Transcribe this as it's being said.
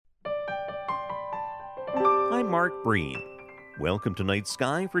I'm Mark Breen. Welcome to Night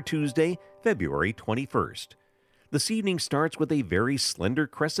Sky for Tuesday, February 21st. This evening starts with a very slender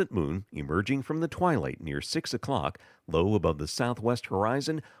crescent moon emerging from the twilight near 6 o'clock, low above the southwest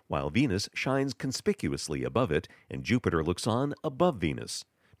horizon, while Venus shines conspicuously above it and Jupiter looks on above Venus.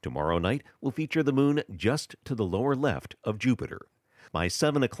 Tomorrow night will feature the moon just to the lower left of Jupiter. By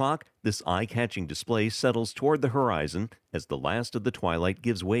 7 o'clock, this eye-catching display settles toward the horizon as the last of the twilight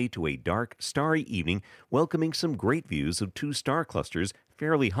gives way to a dark, starry evening, welcoming some great views of two star clusters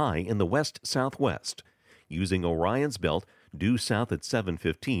fairly high in the west-southwest. Using Orion's belt, due south at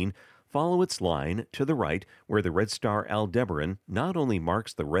 7:15, follow its line to the right where the red star Aldebaran not only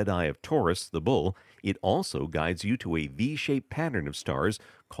marks the red eye of Taurus, the bull, it also guides you to a V-shaped pattern of stars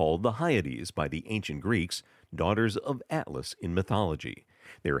called the Hyades by the ancient Greeks, daughters of Atlas in mythology.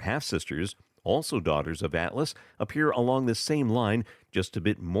 Their half-sisters, also daughters of Atlas, appear along the same line just a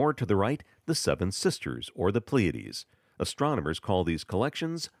bit more to the right, the Seven Sisters, or the Pleiades. Astronomers call these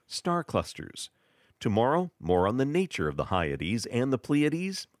collections star clusters. Tomorrow, more on the nature of the Hyades and the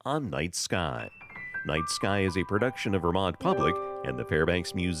Pleiades on Night Sky. Night Sky is a production of Vermont Public and the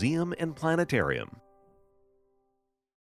Fairbanks Museum and Planetarium.